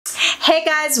Hey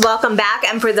guys, welcome back,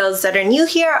 and for those that are new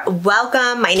here,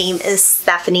 welcome. My name is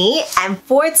Stephanie, and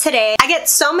for today I get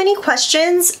so many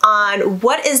questions on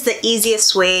what is the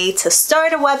easiest way to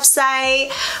start a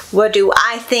website. What do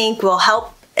I think will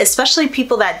help, especially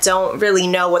people that don't really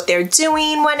know what they're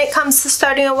doing when it comes to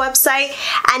starting a website,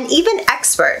 and even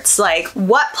experts, like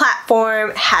what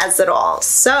platform has it all.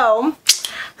 So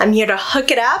I'm here to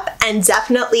hook it up and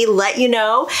definitely let you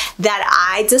know that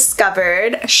I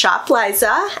discovered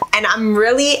Shoplazza and I'm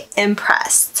really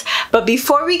impressed. But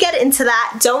before we get into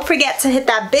that, don't forget to hit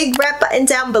that big red button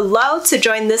down below to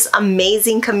join this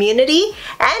amazing community,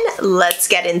 and let's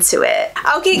get into it.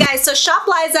 Okay guys, so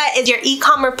Shoplazza is your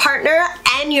e-commerce partner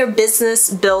and your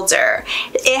business builder.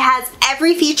 It has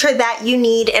every feature that you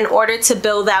need in order to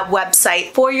build that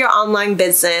website for your online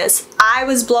business. I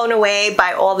was blown away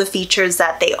by all the features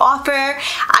that they offer.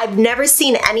 I've never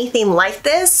seen anything like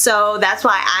this, so that's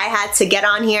why I had to get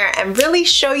on here and really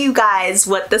show you guys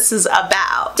what this is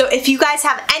about. So if you guys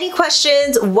have any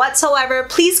questions whatsoever,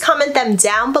 please comment them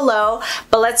down below,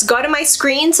 but let's go to my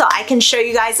screen so I can show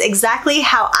you guys exactly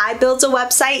how I build a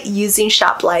website using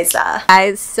Shoplazza.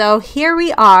 Guys, so here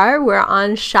we are. We're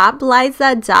on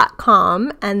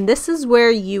shoplazza.com, and this is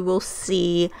where you will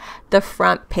see the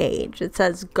front page. It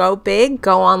says go big,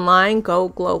 go online, go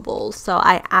global. So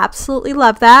I absolutely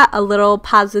love that. A little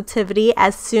positivity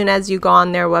as soon as you go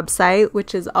on their website,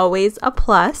 which is always a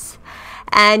plus.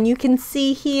 And you can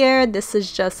see here, this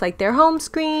is just like their home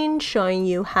screen showing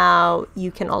you how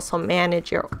you can also manage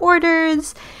your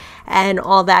orders and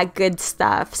all that good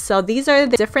stuff. So these are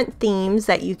the different themes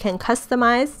that you can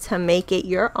customize to make it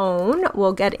your own.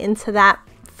 We'll get into that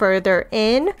further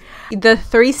in. The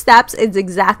 3 steps is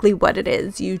exactly what it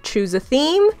is. You choose a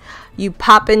theme, you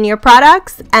pop in your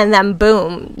products, and then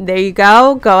boom, there you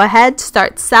go. Go ahead,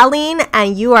 start selling,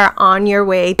 and you are on your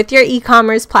way with your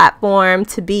e-commerce platform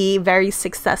to be very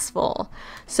successful.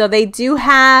 So they do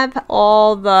have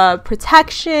all the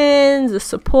protections, the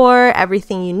support,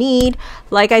 everything you need.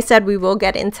 Like I said, we will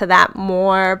get into that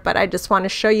more, but I just want to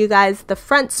show you guys the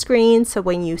front screen so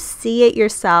when you see it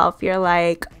yourself, you're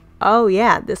like, oh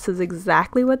yeah, this is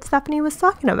exactly what Stephanie was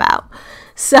talking about.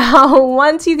 So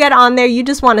once you get on there, you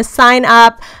just want to sign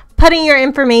up, put in your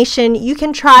information. You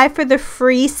can try for the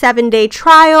free 7-day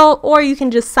trial, or you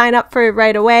can just sign up for it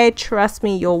right away. Trust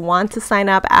me, you'll want to sign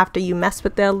up after you mess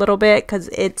with it a little bit because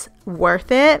it's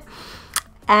worth it.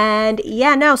 And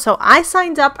yeah, no, so I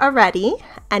signed up already,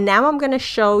 and now I'm going to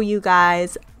show you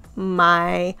guys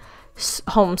my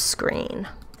home screen.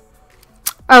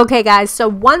 Okay guys, so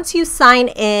once you sign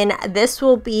in, this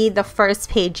will be the first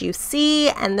page you see,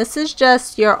 and this is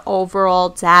just your overall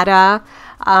data.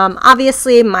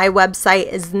 Obviously my website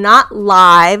is not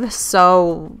live,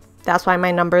 so that's why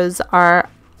my numbers are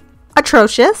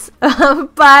atrocious.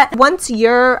 But once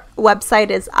your website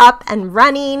is up and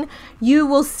running, you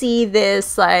will see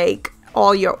this, like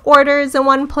all your orders in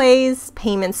one place,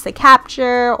 payments to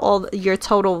capture, all your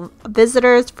total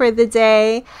visitors for the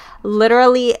day.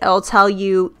 Literally, it'll tell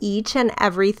you each and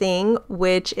everything,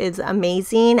 which is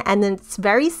amazing, and it's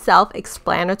very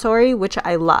self-explanatory, which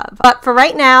I love. But for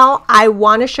right now, I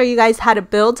want to show you guys how to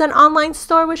build an online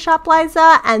store with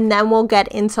Shoplazza, and then we'll get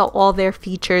into all their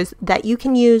features that you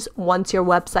can use once your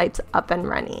website's up and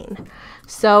running.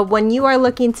 So when you are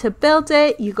looking to build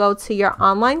it, you go to your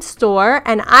online store,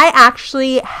 and I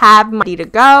actually have ready to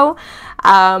go.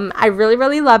 I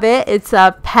really love it. It's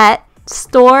a pet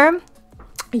store.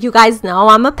 You guys know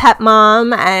I'm a pet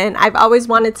mom, and I've always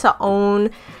wanted to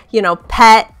own, you know,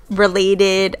 pet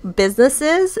related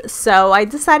businesses. So I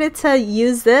decided to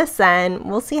use this, and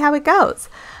we'll see how it goes.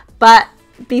 But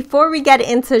before we get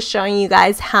into showing you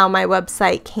guys how my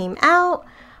website came out,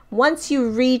 once you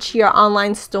reach your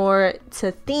online store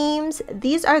to themes,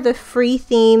 these are the free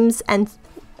themes and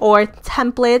or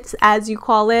templates, as you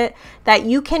call it, that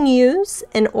you can use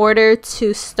in order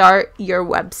to start your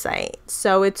website.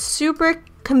 So it's super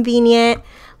convenient.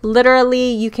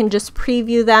 Literally, you can just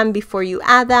preview them before you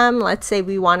add them. Let's say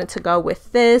we wanted to go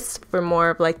with this for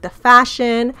more of like the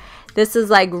fashion. This is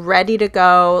like ready to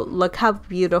go. Look how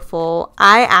beautiful.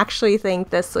 I actually think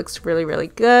this looks really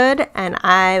good, and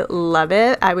I love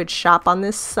it. I would shop on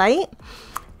this site.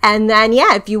 And then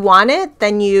yeah, if you want it,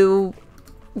 then you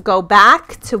go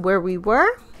back to where we were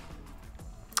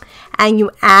and you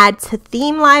add to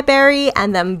theme library,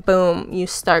 and then boom, you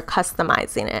start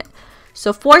customizing it.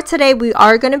 So for today, we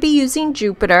are going to be using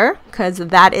Jupiter because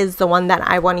that is the one that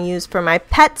I want to use for my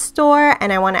pet store,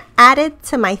 and I want to add it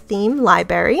to my theme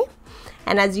library.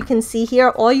 And as you can see here,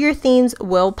 all your themes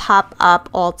will pop up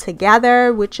all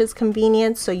together, which is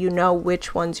convenient so you know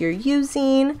which ones you're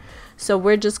using. So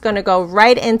we're just going to go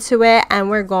right into it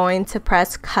and we're going to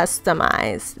press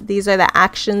customize. These are the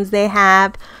actions they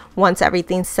have once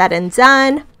everything's said and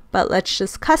done. But let's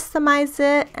just customize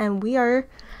it and we are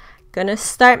gonna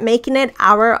start making it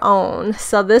our own.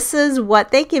 So this is what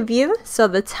they give you. So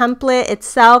the template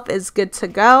itself is good to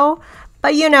go,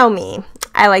 but you know me,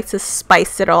 I like to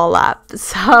spice it all up.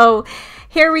 So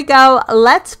here we go.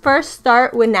 Let's first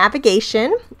start with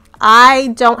navigation. I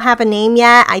don't have a name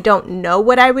yet. I don't know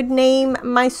what I would name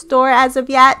my store as of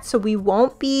yet, so we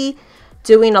won't be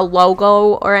doing a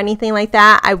logo or anything like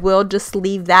that. I will just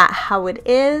leave that how it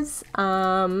is.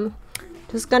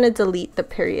 Just gonna delete the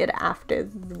period after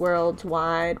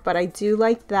worldwide, but I do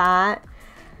like that.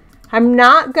 I'm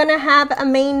not gonna have a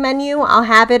main menu. I'll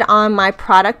have it on my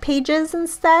product pages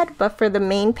instead, but for the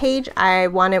main page I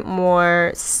want it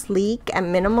more sleek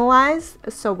and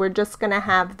minimalized, so we're just gonna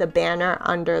have the banner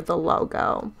under the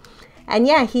logo. And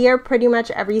yeah, here pretty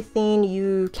much everything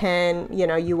you can,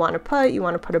 you want to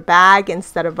put a bag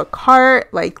instead of a cart.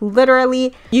 Like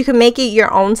literally, you can make it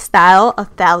your own style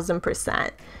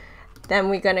 1000%. Then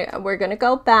we're gonna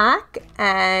go back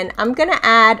and I'm gonna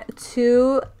add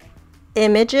 2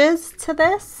 images to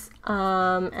this,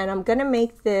 and I'm gonna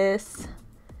make this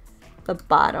the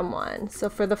bottom one. So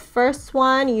for the first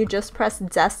one, you just press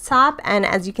desktop, and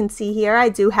as you can see here, I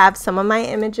do have some of my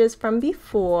images from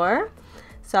before.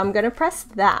 So I'm gonna press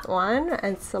that one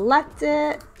and select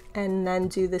it, and then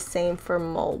do the same for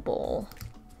mobile.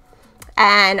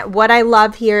 And what I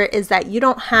love here is that you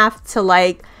don't have to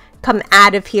like come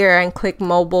out of here and click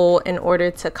mobile in order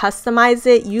to customize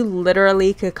it. You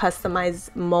literally could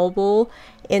customize mobile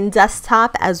in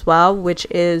desktop as well, which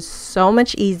is so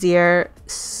much easier,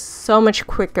 so much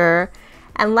quicker,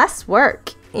 and less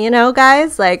work. You know,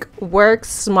 guys, like work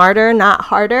smarter, not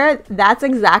harder. That's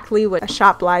exactly what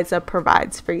Shoplazza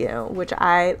provides for you, which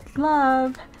I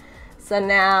love. So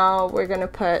now we're gonna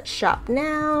put shop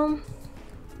now.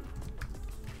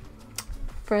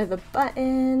 For the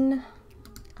button,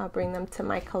 I'll bring them to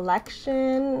my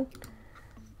collection.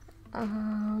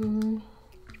 Then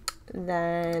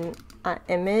an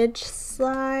image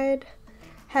slide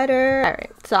header. All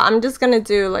right, so I'm just gonna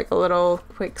do like a little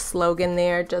quick slogan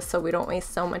there just so we don't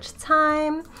waste so much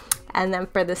time. And then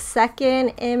for the second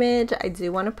image, I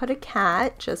do want to put a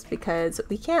cat just because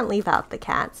we can't leave out the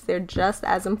cats. They're just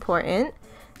as important.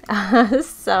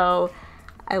 So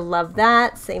I love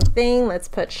that. Same thing, let's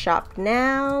put shop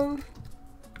now.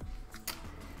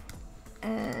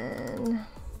 And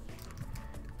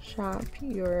shop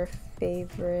your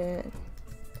favorite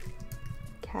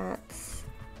cats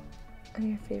and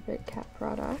your favorite cat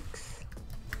products.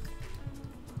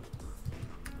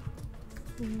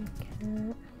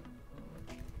 Cat.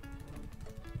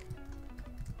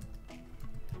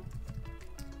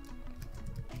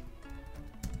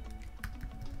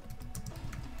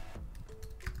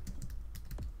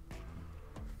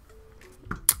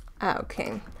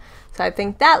 Okay. So I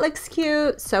think that looks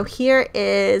cute. So here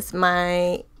is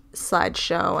my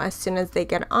slideshow. As soon as they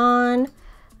get on,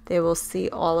 they will see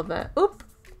all of it. Oop,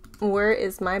 where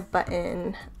is my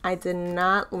button? I did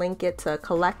not link it to a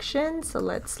collection, so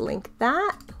let's link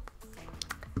that.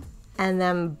 And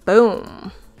then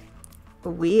boom,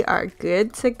 we are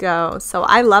good to go. So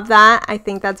I love that. I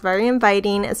think that's very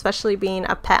inviting, especially being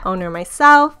a pet owner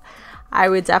myself. I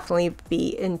would definitely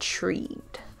be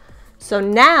intrigued. So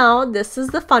now this is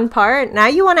the fun part. Now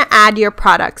you want to add your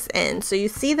products in. So you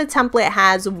see the template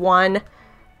has one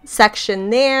section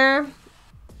there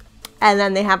and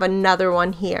then they have another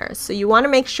one here. So you want to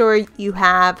make sure you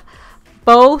have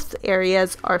both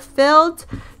areas are filled.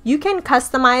 You can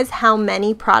customize how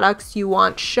many products you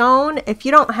want shown. If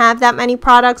you don't have that many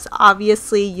products,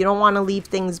 obviously you don't want to leave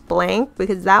things blank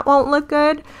because that won't look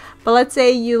good. But let's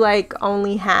say you like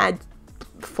only had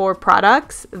 4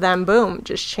 products, then boom,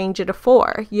 just change it to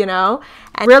 4,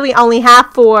 and really only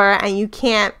have 4 and you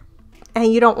can't,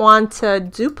 and you don't want to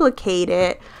duplicate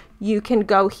it, you can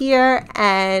go here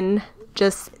and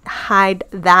just hide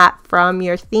that from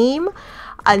your theme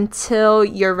until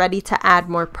you're ready to add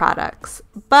more products.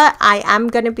 But I am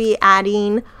going to be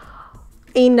adding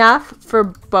enough for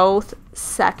both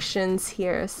sections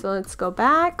here. So let's go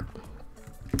back.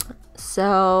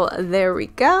 So there we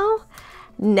go.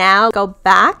 Now go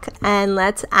back and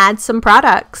let's add some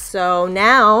products. So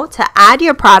now to add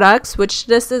your products, which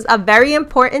this is a very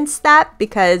important step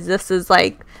because this is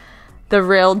like the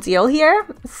real deal here.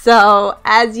 So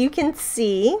as you can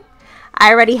see,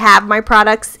 I already have my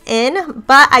products in,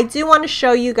 but I do want to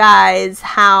show you guys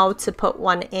how to put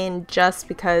one in just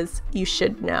because you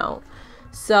should know.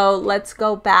 So let's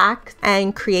go back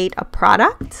and create a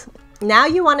product. Now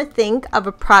you want to think of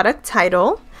a product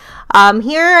title.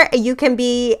 Here you can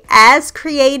be as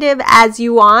creative as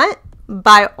you want.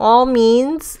 By all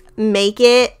means, make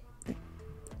it,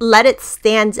 let it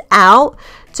stand out.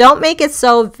 Don't make it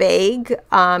so vague.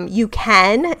 You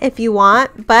can if you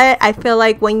want, but I feel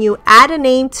like when you add a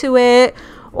name to it,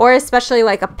 or especially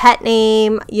like a pet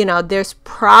name, you know, there's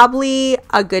probably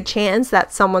a good chance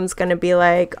that someone's gonna be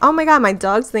like, oh my god, my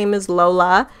dog's name is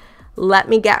Lola, let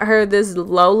me get her this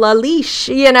Lola leash,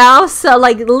 you know? So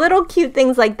like little cute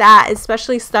things like that,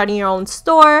 especially starting your own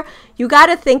store, you got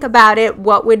to think about it.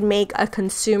 What would make a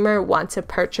consumer want to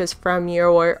purchase from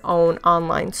your own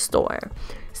online store?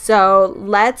 So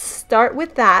let's start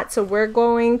with that. So we're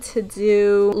going to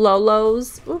do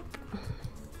Lolo's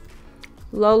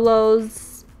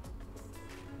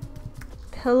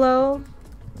pillow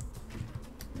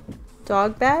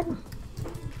dog bed.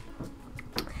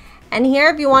 And here,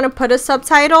 if you want to put a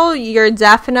subtitle, you're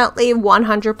definitely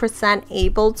 100%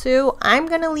 able to. I'm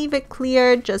going to leave it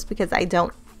clear just because I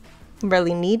don't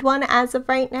really need one as of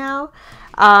right now.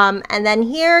 And then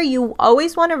here, you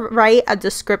always want to write a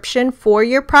description for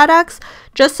your products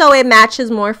just so it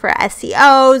matches more for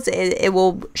SEOs. It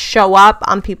will show up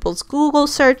on people's Google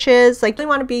searches. Like, you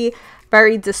want to be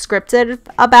very descriptive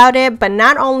about it, but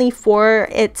not only for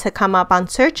it to come up on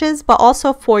searches, but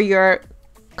also for your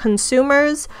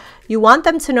consumers. You want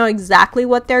them to know exactly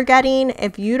what they're getting.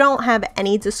 If you don't have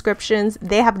any descriptions,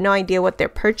 they have no idea what they're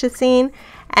purchasing,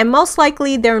 and most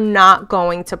likely they're not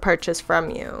going to purchase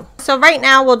from you. So right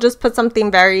now we'll just put something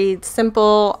very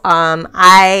simple.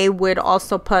 I would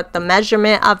also put the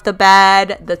measurement of the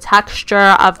bed, the texture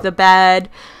of the bed,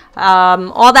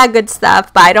 all that good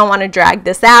stuff, but I don't want to drag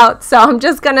this out, so I'm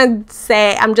just gonna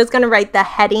write the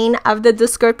heading of the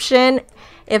description.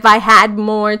 If I had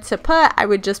more to put, I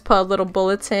would just put a little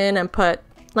bulletin and put,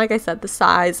 like I said, the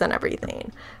size and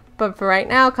everything. But for right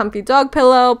now, comfy dog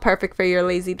pillow, perfect for your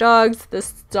lazy dogs.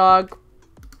 This dog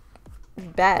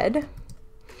bed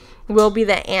will be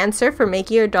the answer for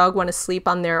making your dog want to sleep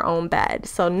on their own bed.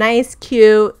 So nice,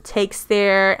 cute, takes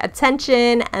their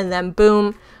attention, and then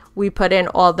boom, we put in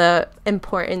all the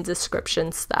important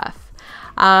description stuff.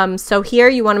 So here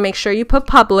you want to make sure you put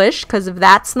publish, because if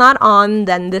that's not on,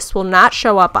 then this will not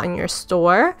show up on your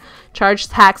store. Charge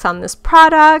tax on this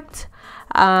product.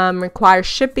 Require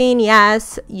shipping,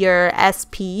 yes. Your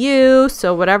SPU,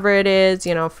 so whatever it is,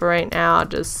 you know, for right now, I'll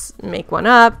just make one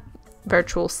up.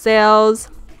 Virtual sales.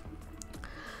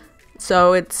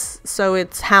 So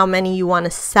it's how many you want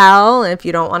to sell. If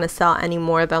you don't want to sell any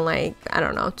more than, like, I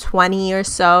don't know, 20 or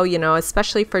so, you know,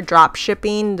 especially for drop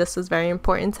shipping, this is very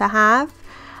important to have.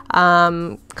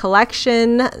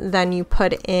 Collection, then you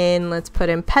put in, let's put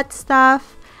in pet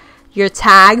stuff. Your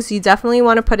tags, you definitely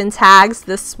want to put in tags.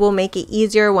 This will make it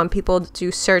easier when people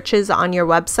do searches on your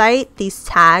website. These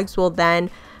tags will then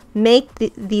make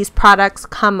these products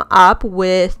come up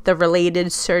with the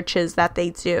related searches that they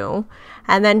do.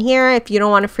 And then here, if you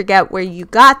don't want to forget where you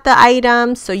got the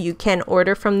item, so you can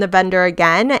order from the vendor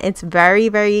again, it's very,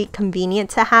 very convenient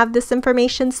to have this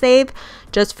information saved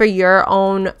just for your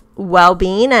own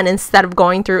well-being. And instead of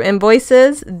going through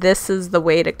invoices, this is the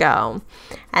way to go.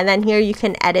 And then here you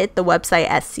can edit the website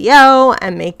SEO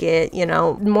and make it, you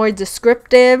know, more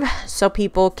descriptive so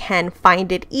people can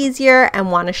find it easier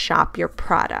and want to shop your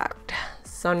product.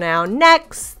 So now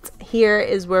next, here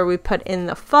is where we put in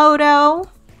the photo.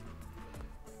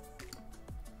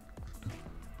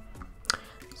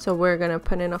 So we're going to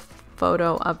put in a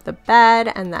photo of the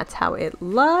bed, and that's how it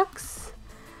looks.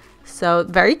 So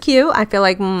very cute. I feel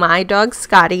like my dog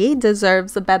Scotty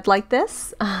deserves a bed like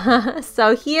this.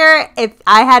 So here, if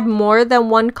I had more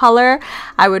than one color,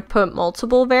 I would put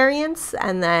multiple variants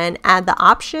and then add the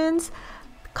options,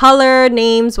 color,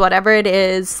 names, whatever it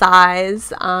is,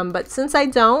 size. But since I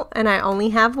don't and I only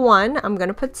have one, I'm going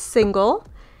to put single.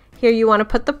 Here you want to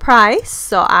put the price.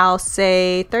 So I'll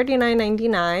say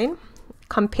 $39.99.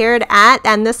 Compared at,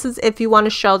 and this is if you want to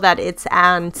show that it's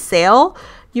on sale,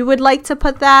 you would like to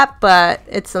put that, but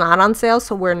it's not on sale,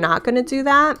 so we're not going to do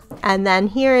that. And then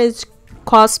here is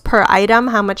cost per item,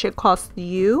 how much it costs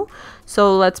you.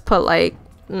 So let's put like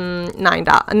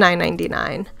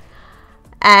 $9.99.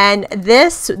 And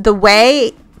this, the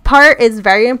way part is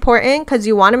very important because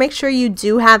you want to make sure you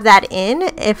do have that in.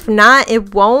 If not,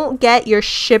 it won't get your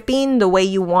shipping the way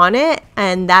you want it,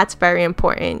 and that's very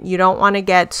important. You don't want to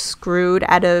get screwed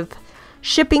out of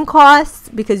shipping costs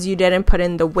because you didn't put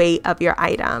in the weight of your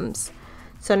items.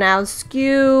 So now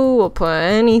SKU, we'll put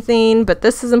anything, but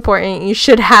this is important. You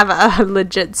should have a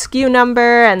legit SKU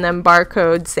number, and then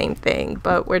barcode, same thing,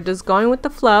 but we're just going with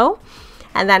the flow.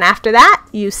 And then after that,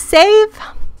 you save.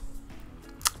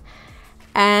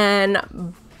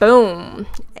 And boom,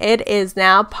 it is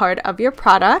now part of your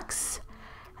products,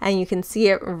 and you can see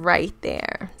it right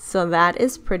there. So that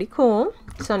is pretty cool.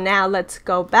 So now let's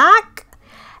go back.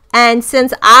 And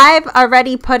since I've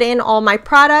already put in all my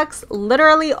products,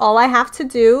 literally all I have to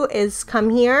do is come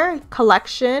here,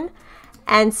 collection,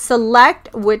 and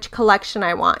select which collection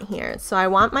I want here. So I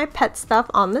want my pet stuff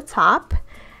on the top,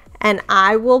 and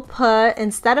I will put,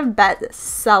 instead of best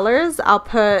sellers, I'll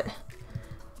put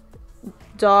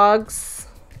dogs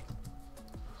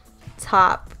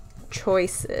top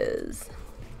choices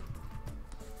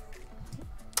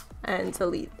and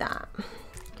delete that.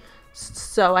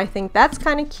 So I think that's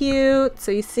kind of cute.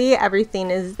 So you see everything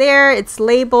is there. It's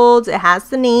labeled. It has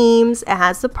the names. It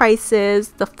has the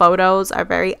prices. The photos are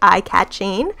very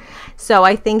eye-catching. So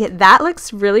I think that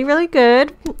looks really, really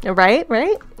good. Right.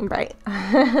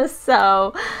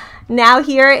 So now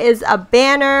here is a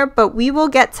banner, but we will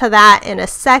get to that in a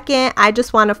second. I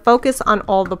just want to focus on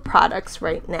all the products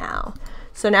right now.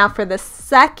 So now for the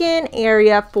second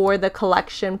area for the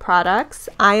collection products,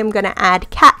 I am going to add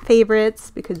cat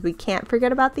favorites because we can't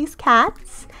forget about these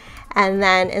cats. And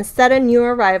then instead of new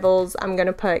arrivals, I'm going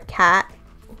to put cat,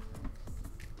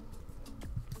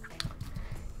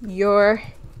 your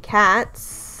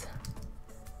cats,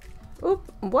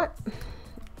 oop, what?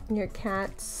 Your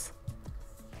cats.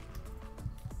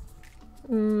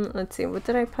 Let's see, what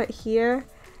did I put here?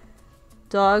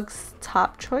 Dogs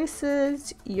top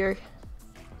choices, your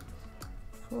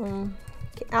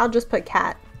I'll just put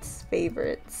cats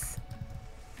favorites.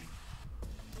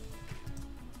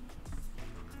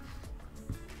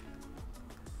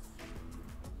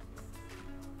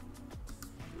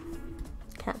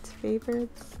 Cats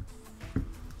favorites.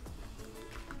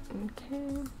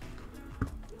 Okay.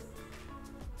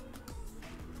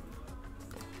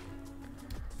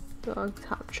 Dog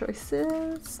top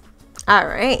choices. All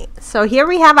right, so here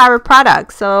we have our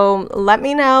product. So let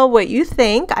me know what you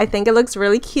think. I think it looks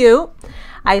really cute.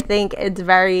 I think it's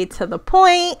very to the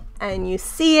point, and you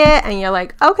see it and you're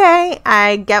like, okay,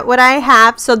 I get what I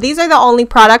have. So these are the only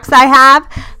products I have.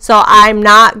 So I'm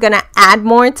not gonna add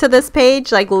more to this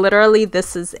page. Like literally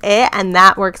this is it, and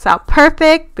that works out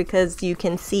perfect because you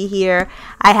can see here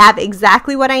I have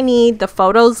exactly what I need. The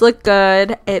photos look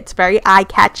good. It's very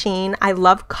eye-catching. I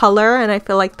love color, and I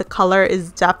feel like the color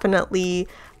is definitely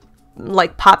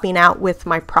like popping out with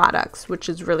my products, which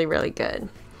is really, really good.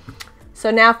 So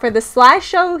now for the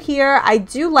slideshow here, I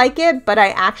do like it, but I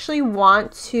actually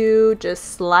want to just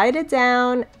slide it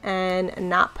down and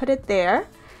not put it there.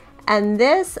 And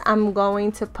this I'm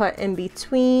going to put in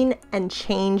between and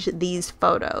change these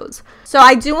photos. So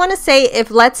I do want to say,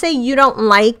 if let's say you don't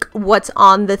like what's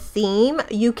on the theme,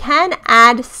 you can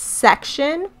add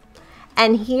section.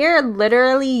 And here,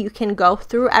 literally, you can go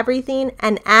through everything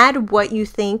and add what you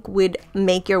think would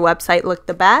make your website look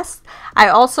the best. I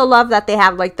also love that they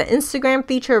have like the Instagram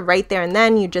feature right there, and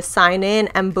then you just sign in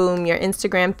and boom, your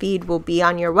Instagram feed will be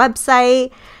on your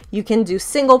website. You can do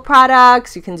single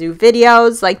products, you can do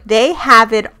videos, like they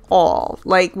have it all.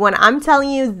 Like when I'm telling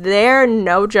you, they're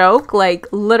no joke, like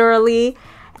literally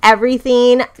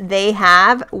everything they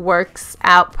have works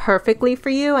out perfectly for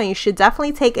you, and you should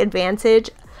definitely take advantage.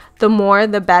 The more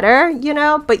the better, you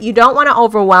know, but you don't want to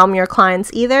overwhelm your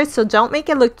clients either. So don't make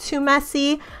it look too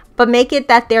messy, but make it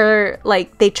that they're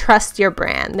like, they trust your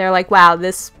brand. They're like, wow,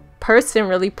 this person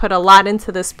really put a lot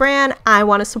into this brand. I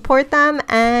want to support them,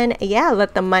 and yeah,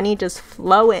 let the money just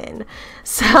flow in.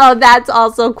 So that's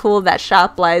also cool that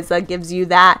Shoplazza gives you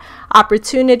that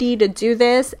opportunity to do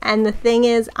this. And the thing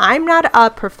is, I'm not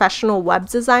a professional web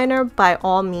designer by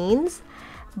all means,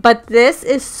 but this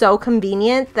is so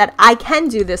convenient that I can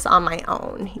do this on my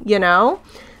own, you know?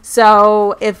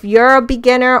 So if you're a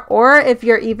beginner, or if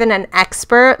you're even an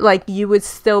expert, like you would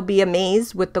still be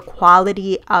amazed with the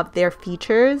quality of their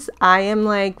features. I am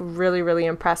like really, really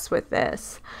impressed with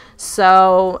this.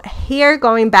 So here,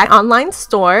 going back online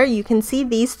store, you can see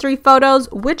these 3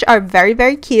 photos, which are very,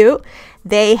 very cute.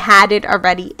 They had it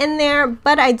already in there,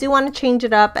 but I do want to change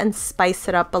it up and spice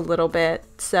it up a little bit.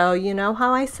 So you know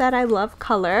how I said I love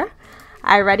color.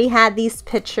 I already had these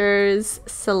pictures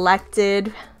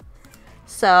selected,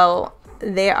 so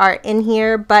they are in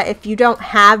here. But if you don't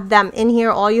have them in here,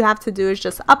 all you have to do is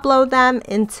just upload them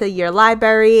into your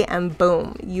library and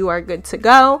boom, you are good to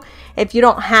go. If you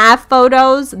don't have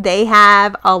photos, they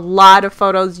have a lot of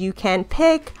photos you can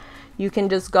pick. You can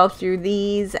just go through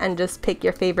these and just pick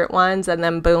your favorite ones, and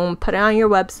then boom, put it on your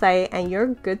website and you're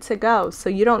good to go. So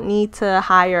you don't need to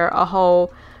hire a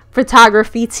whole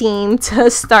photography team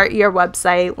to start your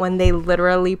website when they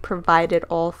literally provide it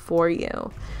all for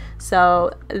you.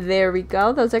 So there we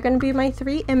go. Those are going to be my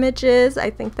 3 images.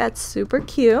 I think that's super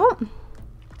cute.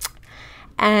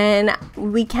 and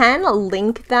we can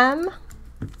link them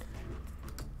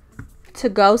to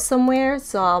go somewhere.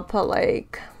 So I'll put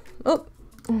like, oh,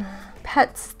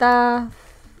 pet stuff,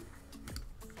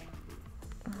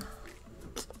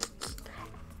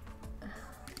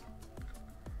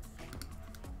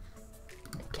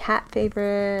 cat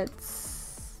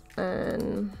favorites,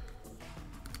 and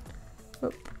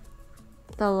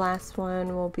the last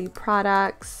one will be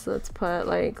products. Let's put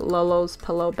like Lolo's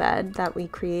pillow bed that we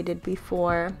created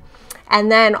before.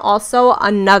 And then also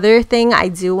another thing I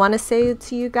do want to say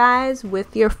to you guys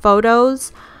with your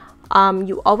photos,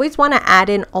 you always want to add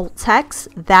in alt text.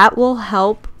 That will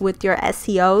help with your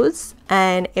SEOs,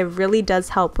 and it really does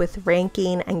help with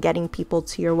ranking and getting people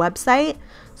to your website.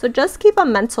 So just keep a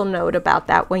mental note about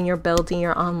that when you're building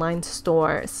your online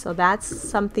store. So that's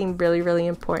something really, really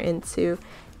important to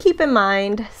keep in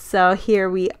mind. So here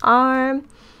we are.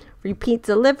 Repeat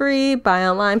delivery, buy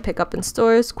online, pick up in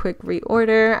stores, quick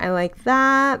reorder. I like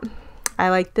that. I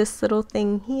like this little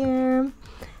thing here.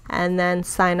 And then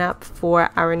sign up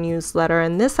for our newsletter.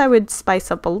 And this I would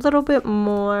spice up a little bit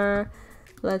more.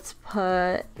 Let's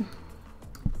put,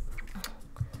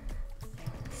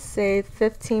 say,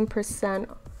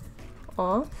 15%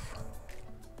 off.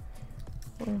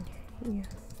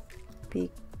 Big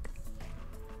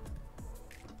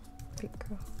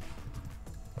girl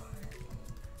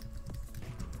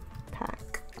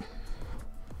pack.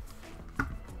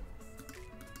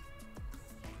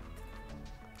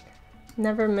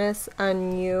 Never miss a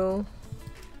new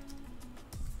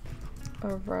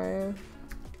arrival.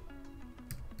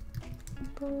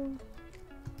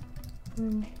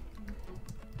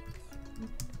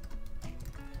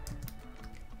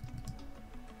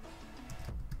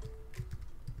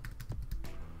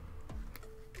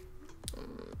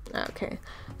 Okay,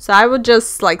 so I would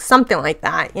just like something like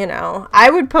that, you know. I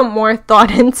would put more thought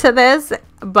into this,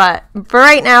 but for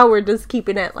right now we're just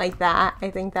keeping it like that. I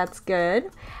think that's good.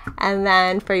 And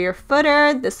then for your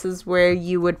footer, this is where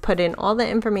you would put in all the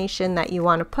information that you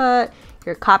want to put,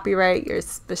 your copyright, your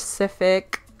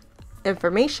specific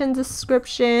information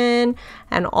description,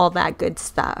 and all that good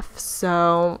stuff.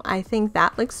 So I think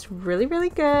that looks really,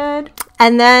 really good.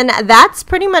 And then that's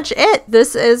pretty much it.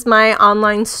 This is my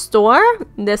online store.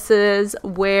 This is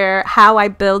how I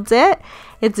build it.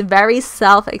 It's very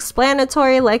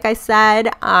self-explanatory, like I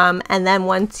said. And then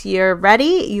once you're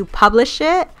ready, you publish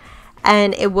it,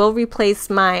 and it will replace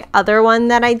my other one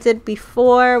that I did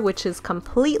before, which is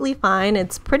completely fine.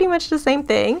 It's pretty much the same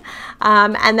thing.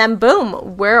 And then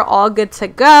boom, we're all good to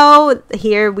go.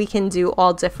 Here we can do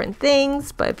all different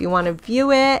things, but if you want to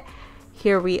view it,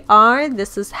 here we are.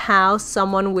 This is how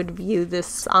someone would view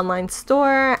this online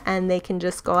store, and they can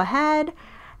just go ahead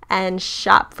and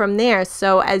shop from there.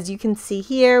 So as you can see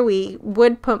here, we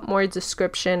would put more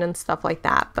description and stuff like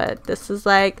that, but this is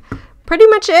like pretty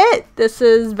much it. This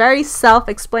is very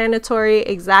self-explanatory,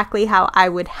 exactly how I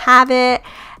would have it.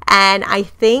 And I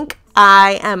think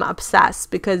I am obsessed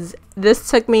because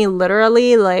this took me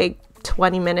literally like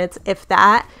 20 minutes, if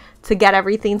that, to get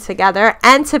everything together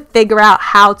and to figure out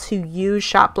how to use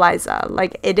Shoplazza.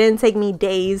 Like, it didn't take me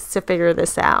days to figure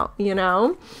this out, you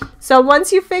know? So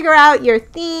once you figure out your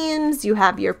themes, you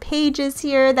have your pages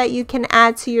here that you can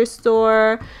add to your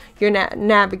store, your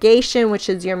navigation, which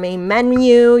is your main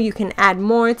menu. You can add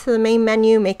more to the main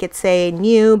menu, make it say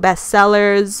new,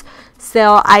 bestsellers,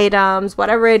 sale items,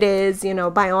 whatever it is, you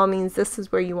know, by all means, this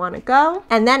is where you want to go.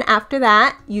 And then after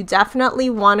that, you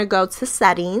definitely want to go to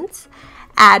settings,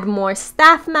 add more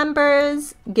staff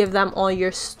members, give them all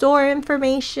your store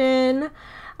information,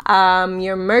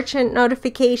 your merchant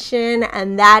notification,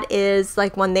 and that is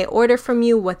like when they order from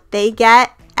you, what they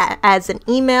get as an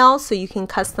email. So you can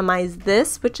customize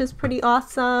this, which is pretty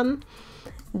awesome.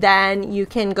 Then you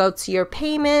can go to your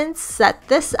payments, set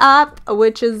this up,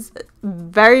 which is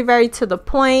very, very to the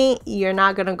point. You're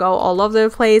not going to go all over the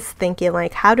place thinking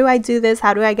like, how do I do this?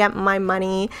 How do I get my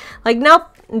money? Like, nope,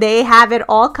 they have it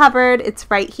all covered. It's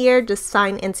right here. Just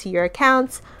sign into your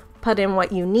accounts, put in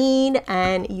what you need,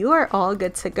 and you are all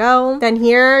good to go. Then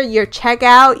here, your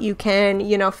checkout, you can,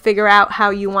 you know, figure out how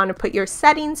you want to put your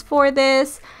settings for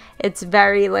this. It's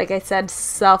very, like I said,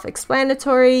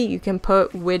 self-explanatory. You can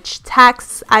put which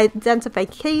tax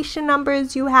identification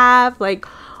numbers you have, like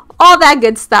all that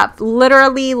good stuff.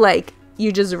 Literally, like,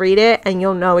 you just read it and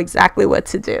you'll know exactly what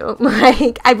to do.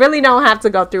 Like, I really don't have to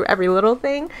go through every little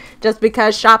thing, just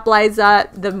because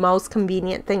Shoplazza, the most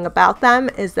convenient thing about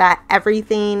them is that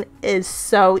everything is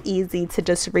so easy to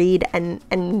just read and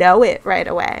know it right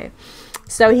away.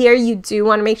 So here you do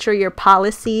want to make sure your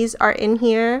policies are in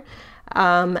here.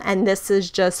 And this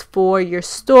is just for your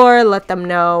store. Let them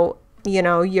know, you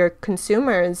know, your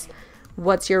consumers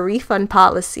What's your refund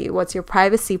policy? What's your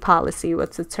privacy policy?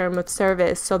 What's the term of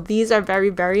service? So these are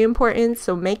very, very important.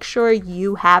 So make sure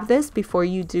you have this before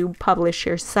you do publish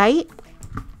your site.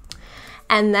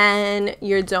 And then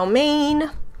your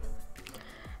domain.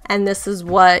 And this is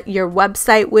what your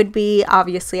website would be.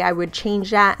 Obviously, I would change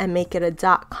that and make it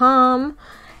a .com.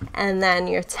 And then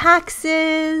your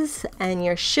taxes and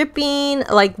your shipping,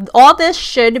 like all this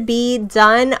should be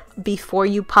done before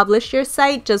you publish your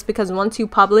site, just because once you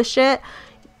publish it,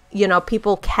 you know,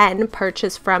 people can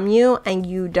purchase from you and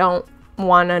you don't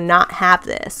want to not have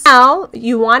this. Now,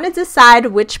 you want to decide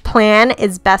which plan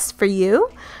is best for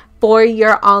you for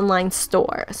your online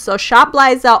store. So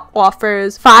Shoplazza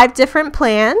offers 5 different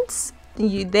plans.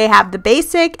 They have the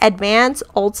basic, advanced,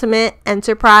 ultimate,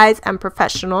 enterprise, and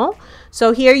professional.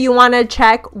 So here you want to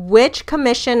check which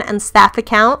commission and staff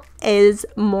account is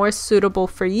more suitable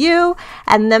for you.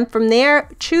 And then from there,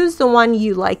 choose the one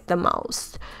you like the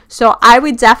most. So I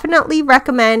would definitely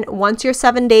recommend, once your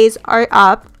 7 days are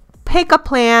up, pick a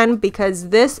plan, because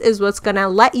this is what's going to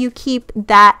let you keep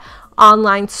that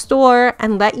online store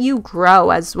and let you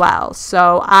grow as well.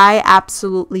 So I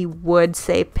absolutely would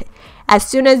say, as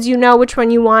soon as you know which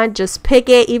one you want, just pick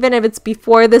it. Even if it's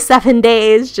before the 7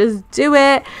 days, just do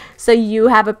it so you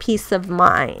have a peace of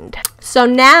mind. So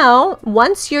now,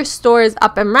 once your store is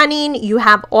up and running, you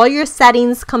have all your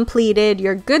settings completed,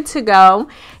 you're good to go.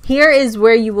 Here is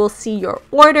where you will see your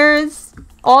orders.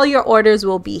 All your orders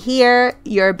will be here,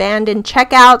 your abandoned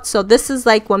checkout. So this is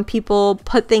like when people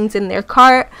put things in their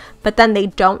cart, but then they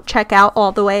don't check out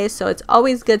all the way. So it's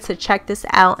always good to check this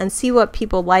out and see what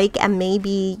people like, and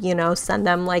maybe, you know, send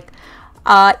them like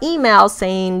email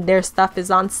saying their stuff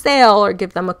is on sale, or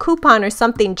give them a coupon or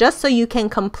something, just so you can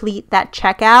complete that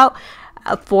checkout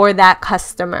for that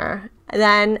customer. And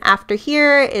then after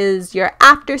here is your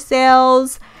after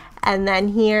sales. And then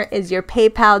here is your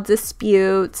PayPal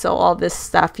dispute. So all this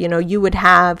stuff, you know, you would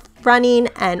have running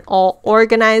and all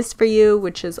organized for you,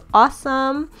 which is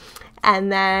awesome.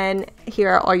 And then here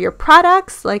are all your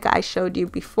products, like I showed you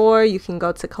before. You can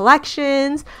go to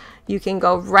collections. You can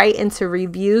go right into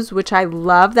reviews, which I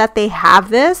love that they have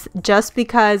this, just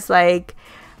because like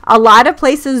a lot of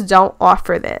places don't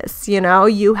offer this. You know,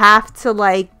 you have to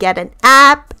like get an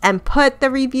app and put the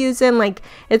reviews in. Like,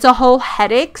 it's a whole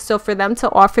headache. So for them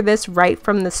to offer this right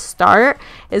from the start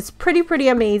is pretty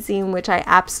amazing, which I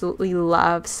absolutely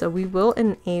love. So we will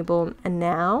enable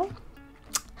now.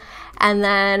 And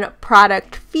then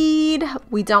product feed,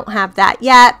 we don't have that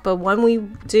yet, but when we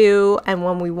do and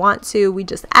when we want to, we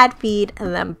just add feed,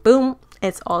 and then boom,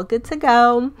 it's all good to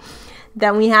go.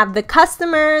 Then we have the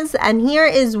customers, and here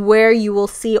is where you will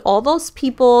see all those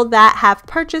people that have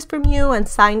purchased from you and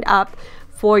signed up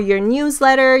for your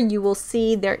newsletter. You will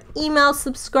see their email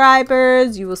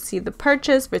subscribers, you will see the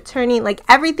purchase, returning, like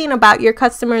everything about your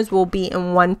customers will be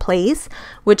in one place,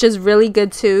 which is really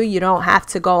good too. You don't have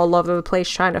to go all over the place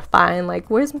trying to find like,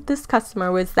 where's this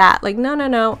customer, where's that? Like,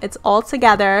 no, it's all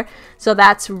together. So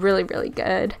that's really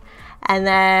good. And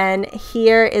then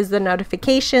here is the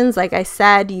notifications. Like I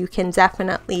said, you can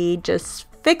definitely just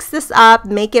fix this up,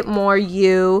 make it more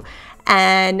you.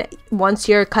 And once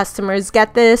your customers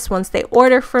get this, once they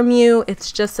order from you,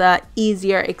 it's just a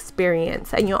easier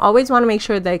experience. And you always want to make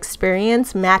sure the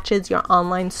experience matches your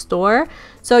online store,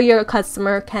 so your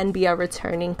customer can be a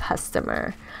returning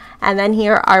customer. And then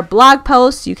here are blog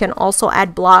posts. You can also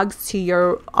add blogs to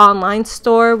your online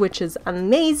store, which is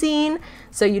amazing.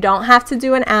 So you don't have to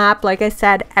do an app. Like I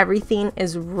said, everything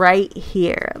is right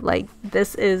here. Like,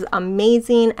 this is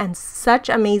amazing, and such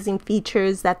amazing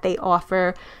features that they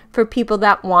offer for people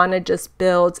that want to just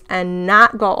build and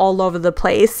not go all over the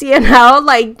place, you know?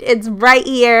 Like, it's right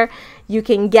here. You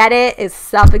can get it. It's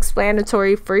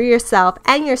self-explanatory for yourself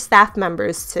and your staff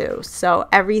members too. So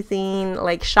everything,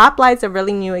 like, Shoplazza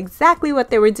really knew exactly what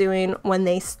they were doing when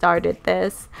they started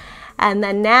this. And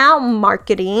then now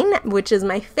marketing, which is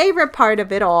my favorite part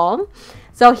of it all.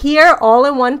 So here, all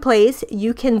in one place,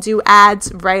 you can do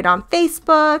ads right on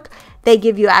Facebook. They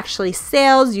give you actually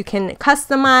sales. You can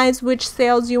customize which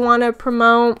sales you want to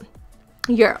promote.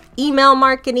 Your email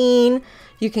marketing.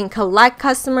 You can collect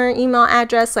customer email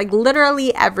address, like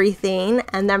literally everything.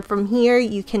 And then from here,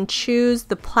 you can choose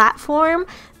the platform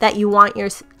that you want your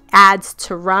ads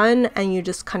to run, and you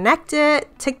just connect it.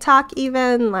 TikTok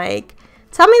even, like,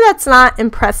 tell me that's not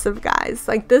impressive, guys.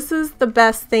 Like, this is the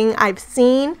best thing I've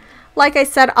seen. Like I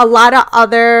said, a lot of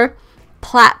other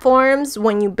platforms,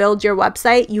 when you build your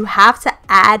website, you have to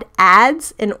add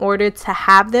ads in order to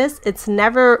have this. It's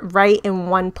never right in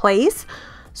one place.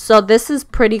 So this is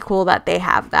pretty cool that they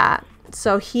have that.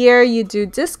 So here you do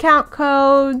discount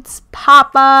codes,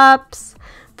 pop-ups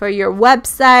for your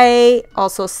website,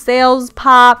 also sales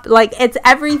pop. Like, it's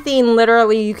everything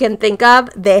literally you can think of,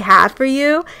 they have for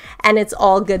you, and it's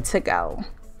all good to go.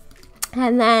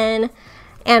 And then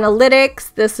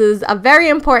analytics, this is a very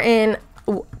important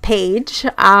page,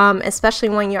 especially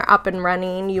when you're up and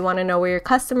running. You want to know where your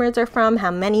customers are from,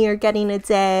 how many you're getting a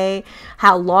day,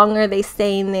 how long are they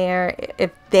staying there,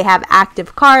 if they have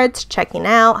active carts, checking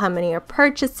out, how many are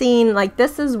purchasing. Like,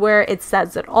 this is where it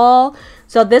says it all.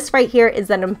 So this right here is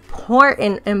an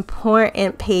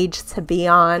important page to be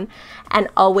on and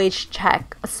always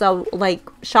check. So like,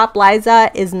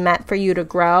 Shoplazza is meant for you to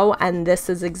grow, and this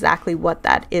is exactly what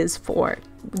that is for.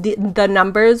 The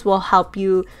numbers will help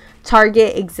you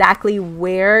target exactly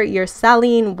where you're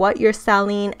selling, what you're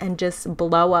selling, and just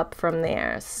blow up from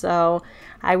there. So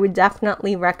I would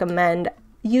definitely recommend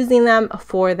using them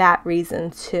for that reason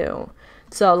too.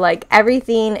 So like,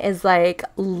 everything is like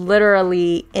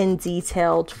literally in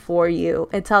detailed for you.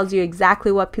 It tells you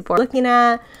exactly what people are looking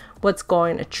at, what's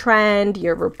going to trend,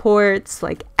 your reports,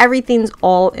 like everything's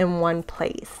all in one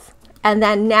place. And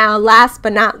then now, last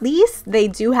but not least, they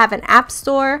do have an app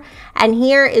store, and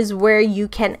here is where you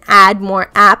can add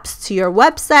more apps to your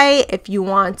website if you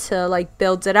want to like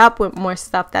build it up with more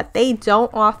stuff that they don't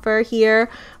offer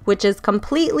here, which is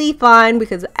completely fine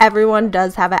because everyone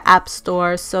does have an app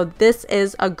store. So this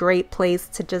is a great place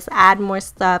to just add more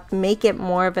stuff, make it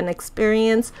more of an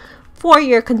experience for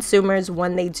your consumers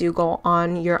when they do go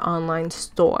on your online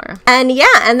store. And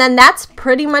yeah, and then that's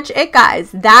pretty much it,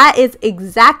 guys. That is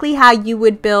exactly how you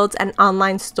would build an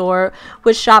online store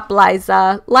with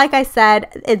Shoplazza. Like I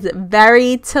said, it's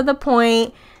very to the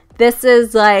point. This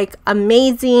is like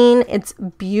amazing. It's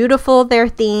beautiful, their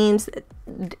themes.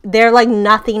 They're like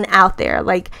nothing out there.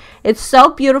 Like, it's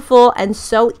so beautiful and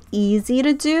so easy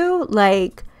to do.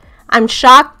 Like, I'm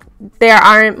shocked there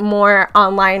aren't more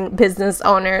online business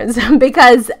owners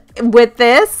because with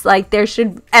this, like,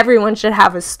 everyone should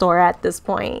have a store at this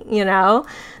point, you know?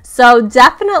 So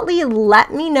definitely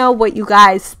let me know what you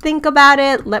guys think about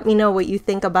it. Let me know what you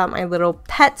think about my little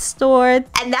pet store.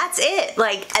 And that's it.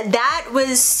 Like, that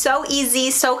was so easy,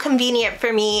 so convenient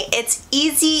for me. It's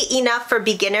easy enough for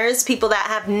beginners, people that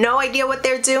have no idea what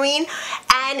they're doing,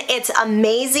 and it's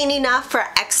amazing enough for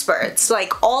experts.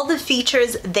 Like, all the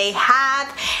features they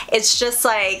have, it's just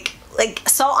like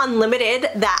so unlimited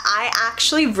that I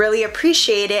actually really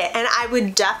appreciate it, and I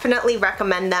would definitely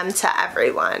recommend them to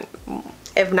everyone.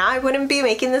 If not, I wouldn't be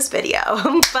making this video.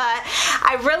 But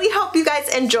I really hope you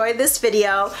guys enjoyed this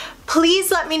video.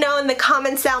 Please let me know in the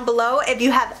comments down below if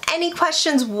you have any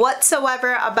questions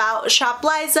whatsoever about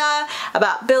Shoplazza,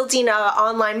 about building an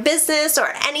online business or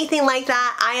anything like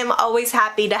that. I am always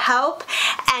happy to help.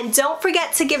 And don't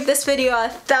forget to give this video a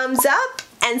thumbs up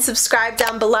and subscribe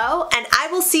down below. And I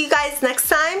will see you guys next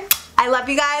time. I love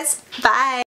you guys.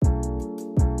 Bye.